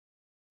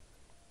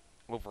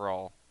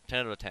overall.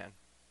 10 out of 10.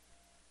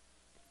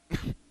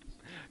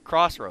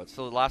 Crossroads.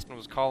 So the last one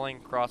was calling.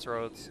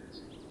 Crossroads.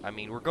 I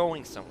mean, we're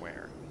going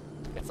somewhere.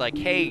 It's like,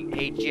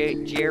 hey,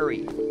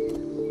 Jerry,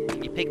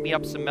 can you pick me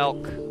up some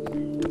milk?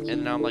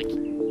 And I'm like,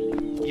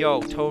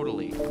 yo,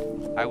 totally.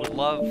 I'd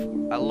love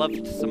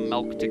some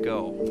milk to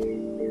go.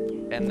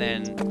 And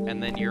then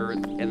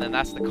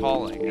that's the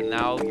calling. And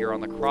now you're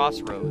on the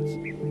crossroads,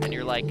 and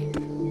you're like,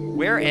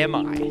 where am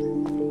I?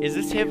 Is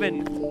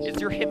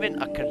there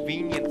even a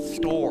convenience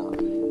store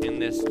in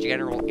this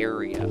general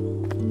area?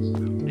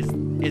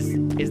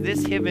 Is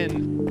this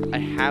even a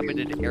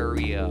habited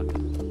area?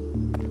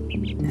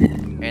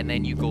 And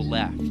then you go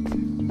left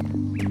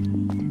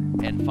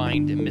and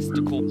find a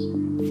mystical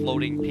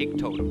floating pig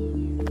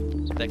totem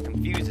that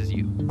confuses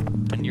you.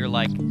 And you're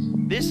like,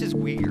 this is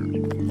weird.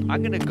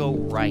 I'm gonna go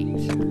right.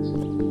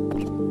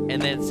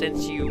 And then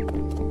since you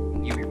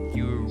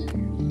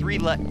three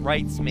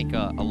rights make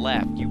a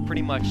left, you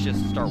pretty much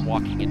just start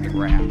walking into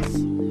grass.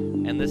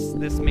 And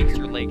this makes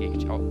your leg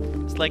itch.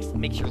 This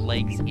makes your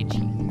legs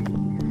itchy.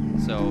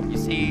 So you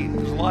see,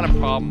 there's a lot of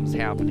problems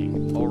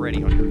happening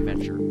already on your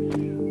adventure,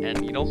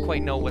 and you don't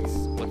quite know what's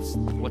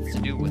to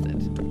do with it.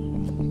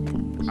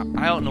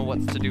 I don't know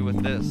what's to do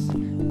with this.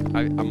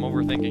 I'm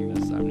overthinking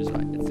this. I'm just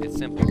like, it's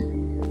simple.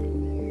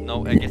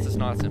 No, I guess it's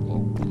not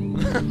simple.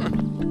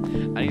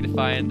 I need to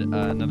find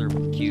another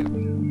cube,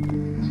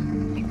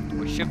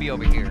 which should be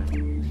over here.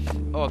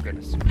 Oh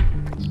goodness!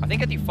 I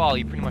think if you fall,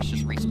 you pretty much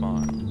just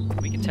respawn.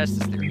 We can test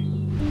this theory.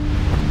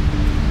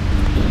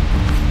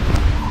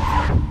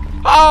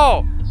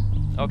 Oh!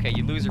 Okay,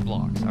 you lose your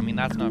blocks. I mean,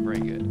 that's not very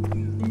good.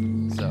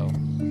 So,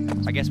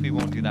 I guess we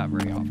won't do that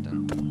very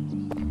often.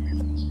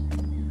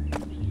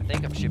 I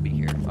think I should be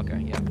here. Okay,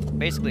 yeah.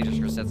 Basically just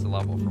resets the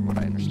level from what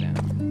I understand.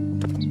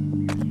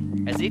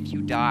 As if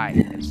you died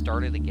and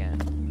started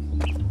again.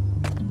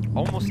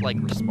 Almost like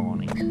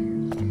respawning.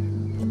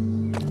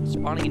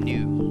 Spawning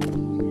anew.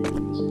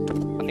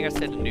 I think I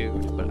said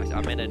nude, but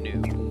I meant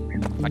anew.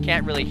 I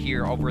can't really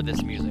hear over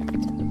this music.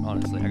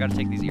 Honestly, I gotta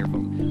take these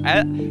earphones.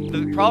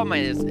 The problem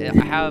is, I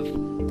have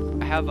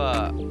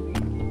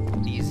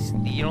these,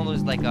 you know,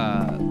 those like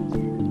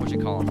what you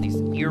call them? These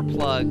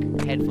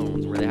earplug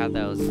headphones where they have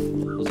those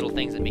little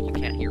things that make you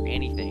can't hear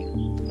anything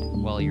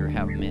while you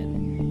have them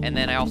in. And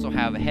then I also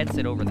have a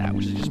headset over that,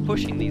 which is just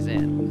pushing these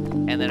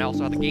in. And then I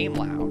also have the game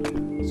loud,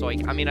 so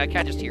I mean I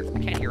can't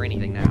hear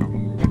anything now.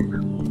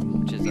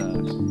 Which is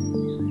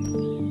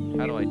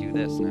how do I do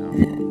this now?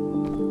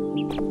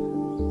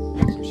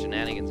 Some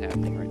shenanigans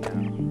happening right now.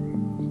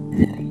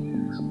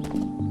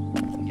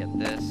 Get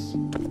this.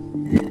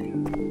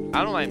 I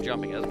don't know why I'm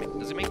jumping.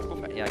 Does it make people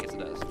fat? Yeah, I guess it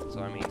does. So,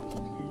 I mean,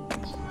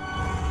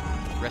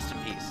 rest in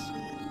peace,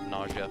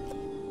 nausea.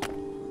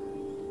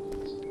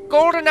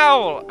 Golden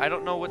owl! I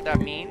don't know what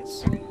that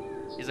means.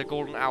 Is a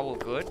golden owl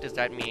good? Does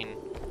that mean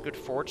good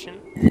fortune?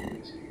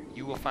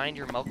 You will find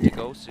your milk to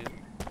go soon.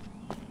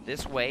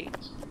 This way?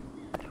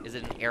 Is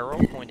it an arrow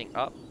pointing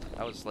up?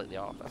 That was slightly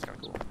off. That's kind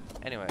of cool.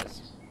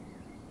 Anyways.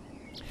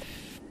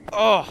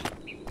 Oh!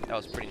 That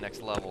was pretty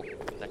next level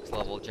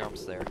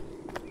jumps there.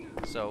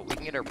 So we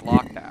can get our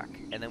block back,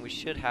 and then we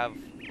should have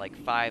like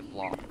 5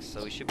 blocks,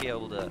 so we should be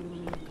able to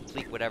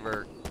complete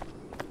whatever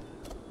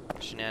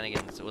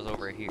shenanigans was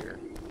over here.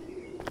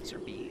 These are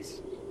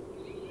bees.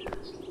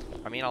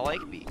 I mean, I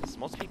like bees.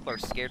 Most people are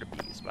scared of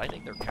bees, but I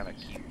think they're kind of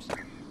cute.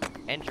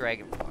 And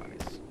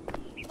dragonflies.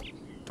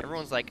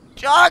 Everyone's like,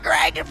 "Oh,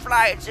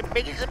 dragonfly, it's as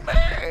big as a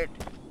bird!"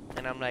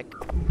 And I'm like,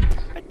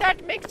 "But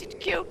that makes it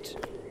cute!"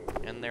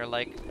 And they're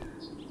like,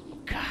 "Oh,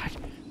 God.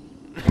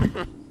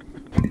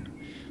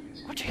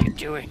 What are you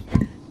doing?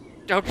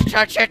 Don't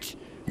touch it!"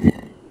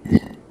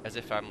 As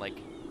if I'm like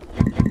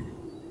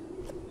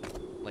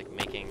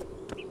making,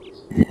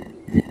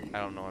 I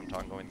don't know what I'm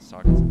talking, going to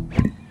talk.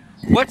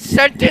 What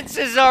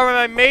sentences am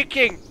I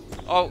making?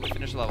 Oh, we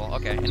finished the level.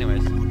 Okay,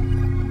 anyways.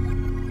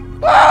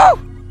 Woo!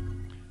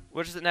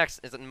 What is it next?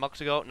 Is it milk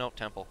to go? No,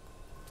 temple.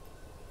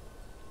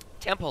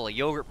 Temple, a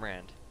yogurt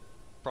brand.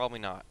 Probably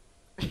not.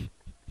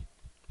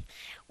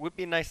 Would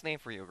be a nice name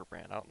for a yogurt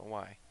brand. I don't know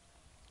why.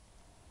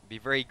 Be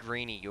very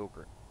grainy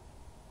yogurt,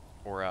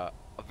 or a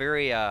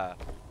very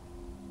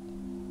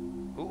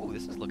ooh,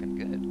 this is looking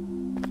good.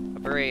 A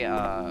very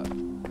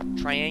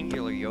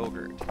triangular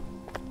yogurt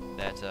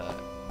that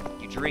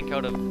you drink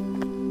out of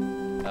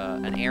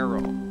an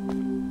arrow.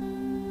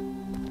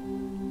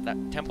 That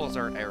temples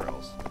aren't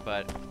arrows,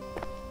 but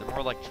they're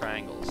more like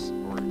triangles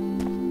or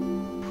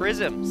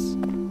prisms.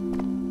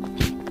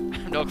 I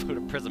have no clue what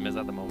a prism is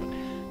at the moment.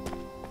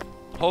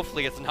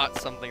 Hopefully it's not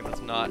something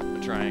that's not a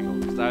triangle,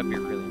 because that would be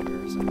really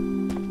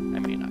embarrassing. I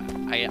mean,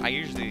 I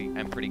usually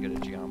am pretty good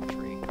at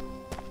geometry.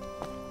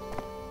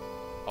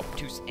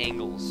 Obtuse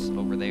angles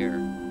over there.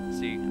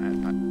 See,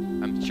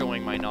 I'm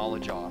showing my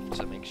knowledge off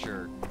to make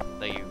sure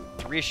that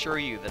to reassure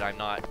you that I'm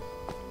not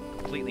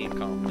completely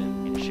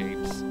incompetent in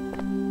shapes.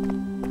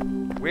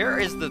 Where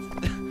is the...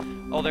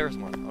 Oh, there's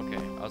one.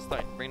 Okay, I was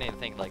beginning to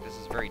think, like, this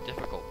is very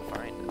difficult to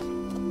find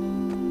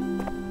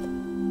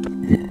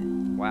it.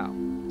 Wow.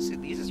 See,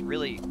 this is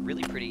really,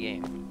 really pretty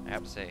game, I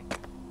have to say.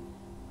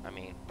 I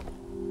mean,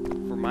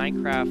 for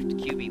Minecraft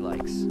QB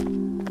likes,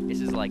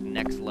 this is like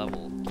next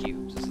level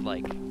cubes. This is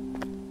like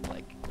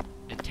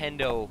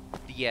Nintendo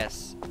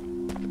DS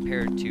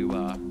compared to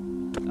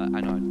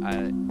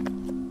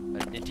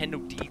Nintendo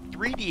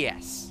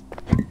 3DS.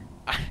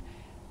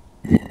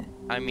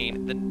 I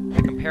mean, the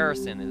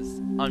comparison is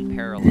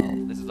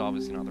unparalleled. This is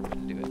obviously not the way to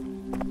do it.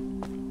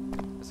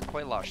 There's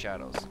quite a lot of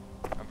shadows.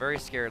 I'm very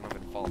scared I'm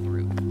going to fall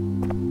through.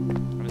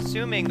 I'm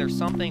assuming there's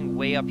something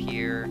way up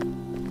here,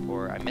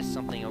 or I missed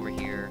something over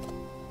here.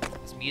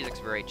 This music's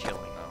very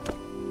chilling, though.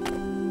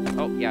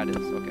 Oh, yeah, it is.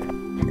 Okay.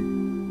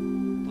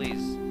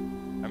 Please.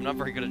 I'm not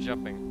very good at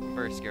jumping. I'm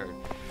very scared.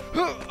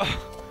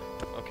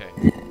 Okay.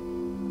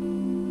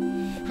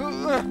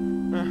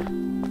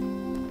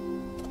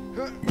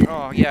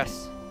 Oh,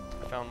 yes.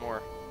 I found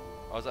more.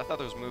 I thought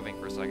it was moving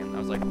for a second. I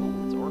was like,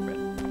 oh, it's orbit.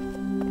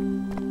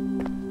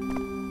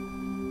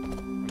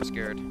 I'm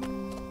scared.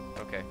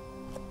 Okay.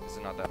 This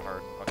is not that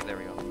hard. Okay, there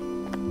we go.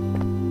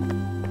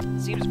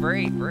 Seems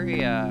very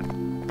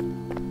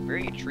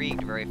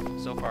intrigued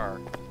so far.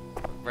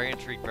 Very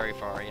intrigued very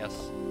far,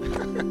 yes.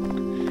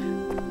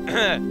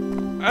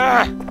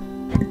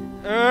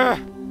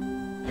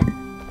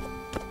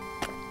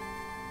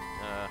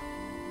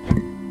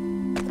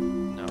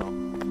 No.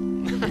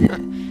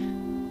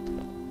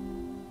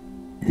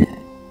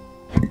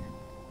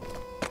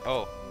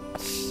 Oh.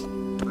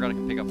 Forgot I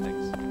can pick up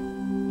things.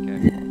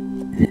 Okay.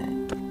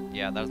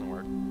 Yeah, that doesn't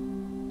work.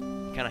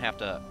 You kind of have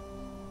to...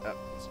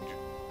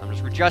 I'm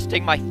just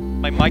adjusting my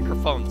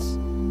microphones.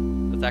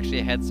 That's actually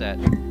a headset.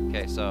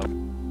 Okay, so...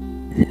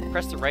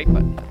 Press the right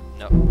button.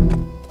 No.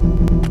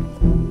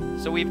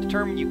 So we've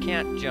determined you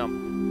can't jump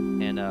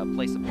and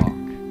place a block.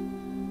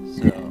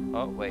 So...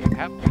 Oh, wait.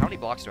 How many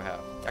blocks do I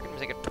have? I can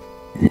take it...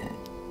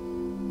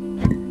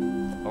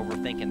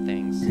 Overthinking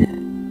things.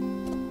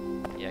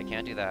 Yeah, I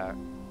can't do that.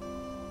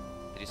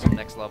 Do some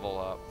next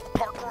level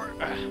parkour.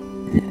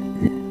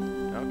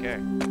 Okay.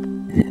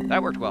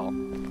 That worked well.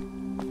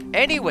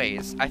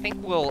 Anyways, I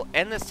think we'll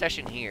end this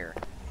session here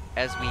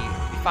as we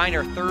find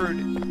our third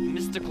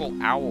mystical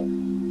owl.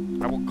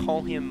 I will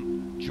call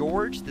him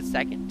George the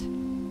Second.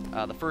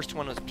 The first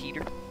one was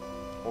Peter,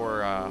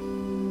 or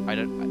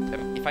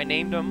if I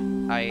named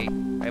him, I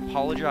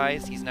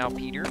apologize. He's now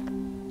Peter.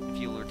 If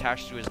you were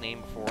attached to his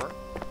name before,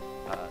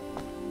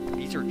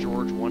 these are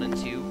George 1 and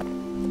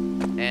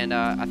 2, and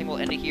I think we'll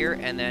end it here.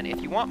 And then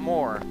if you want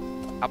more,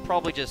 I'll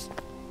probably just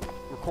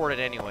record it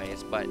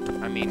anyways. But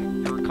I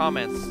mean, your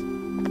comments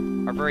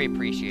are very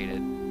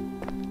appreciated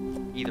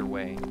either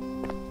way.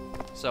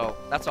 So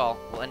that's all.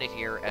 We'll end it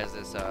here as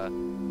this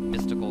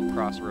mystical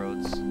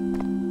crossroads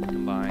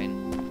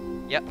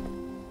combine. Yep.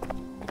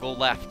 We'll go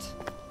left.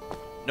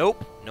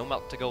 Nope. No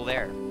melt to go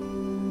there.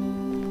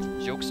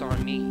 Joke's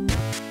on me.